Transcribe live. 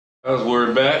Guys,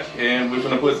 we're back and we're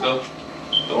gonna put the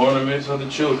ornaments of the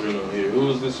children on here. Who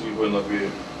is this we putting up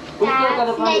here?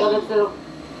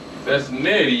 That's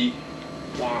Nettie.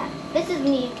 Yeah, this is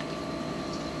me.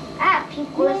 I have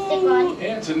pink lipstick on.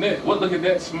 Antoinette, what? Look at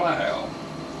that smile.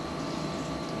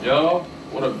 Y'all,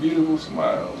 what a beautiful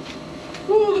smile.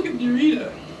 Ooh, look at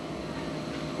Dorita.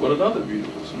 What another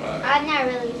beautiful smile. I'm not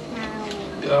really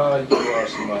smiling. Ah, you are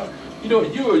smiling. You know,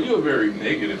 you're a very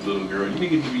negative little girl. You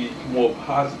need to be more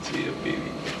positive,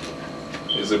 baby.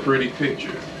 It's a pretty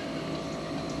picture.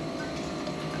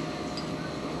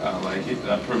 I like it.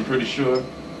 I'm pretty sure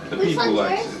the people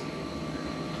like it.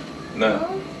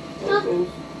 No.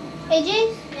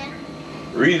 AJ's? Yeah.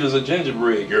 Rita's a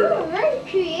gingerbread girl. Oh, very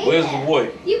creative. Where's the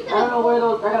boy? You put I don't know where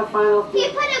those. I gotta find those. You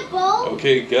put a bow.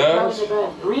 Okay, guys.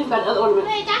 Rita's got the other ornament.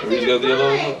 Wait, that's Rita's in got the the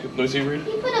other front. one. Let me see, Rita.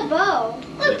 You put a bow.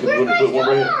 Look, You where's my put one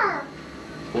right here. star?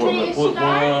 Put one.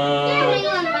 Yeah, hang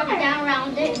on, rub it down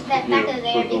around it. That back of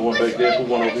there. Put the one back there. Put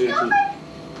one over here too.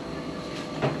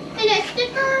 Is it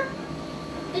sticker?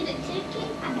 Is it sticky?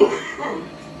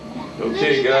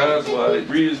 Okay, guys. While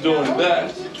Rita's doing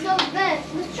that, So good.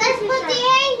 Let's put the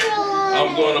angel on.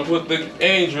 I'm gonna put the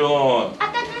angel on.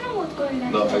 I thought Nana was going to.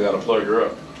 No, I gotta plug her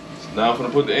up. Now I'm gonna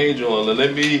put the angel on.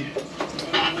 Let me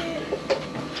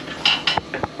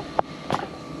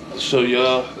show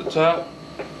y'all the top.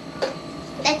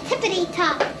 The tippity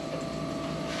top.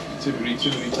 Tippity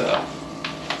top.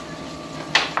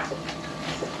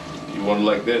 You want it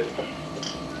like that?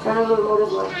 Kind of look more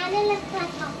this way. Kind of looks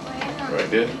like a grandma. Right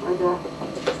there? Right there.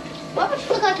 Why would she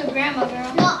look like a grandma,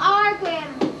 girl? No, our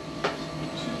grandma.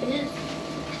 She is.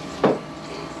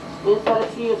 Inside the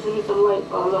tree, it's really some light.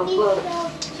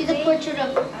 Plug. She's a portrait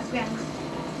of our grandma.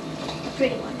 A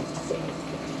pretty one.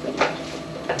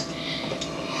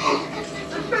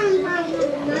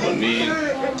 I need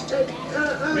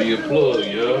me a plug,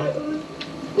 y'all.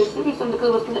 There should be something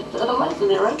that was connected to other lights in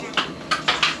there, right?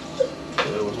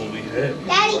 That was what we had.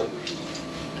 Daddy.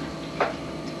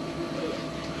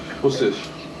 What's this?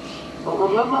 Oh,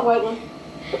 I love my white one.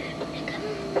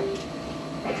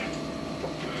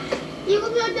 You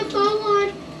can put the phone on.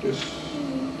 This.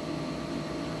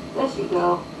 There she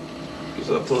go. Guess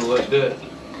I put it like that.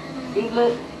 She's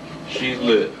lit. She's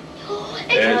lit.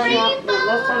 It's a rainbow.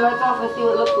 Let's turn the lights off and see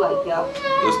what it looks like, y'all.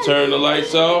 Let's turn the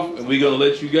lights off and we're gonna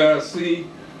let you guys see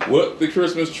what the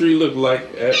Christmas tree looked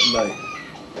like at night.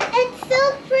 It's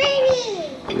so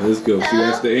pretty. Let's go. See,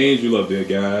 that's the angel up there,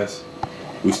 guys.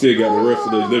 We still got the rest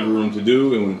of the living room to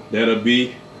do, and that'll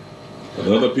be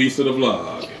another piece of the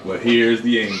vlog. But here's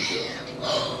the angel.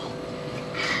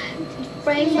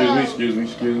 Rainbow. Excuse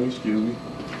me.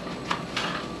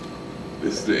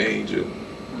 This is the angel.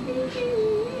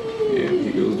 And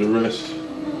here goes the rest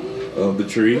of the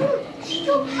tree. She's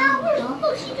doing powers.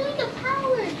 Look, she's doing the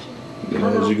powers. And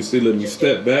as you can see, let me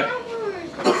step back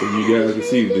so you guys can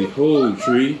see the whole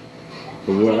tree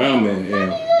from where I'm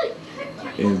at.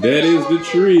 And that is the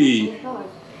tree,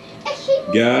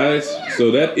 guys.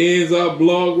 So that ends our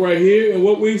vlog right here. And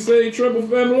what we say, Triple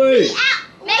Family.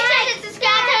 Make sure to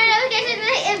subscribe, turn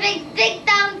notifications, and big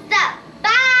thumbs up.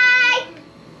 Bye.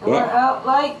 We're out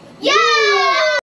like.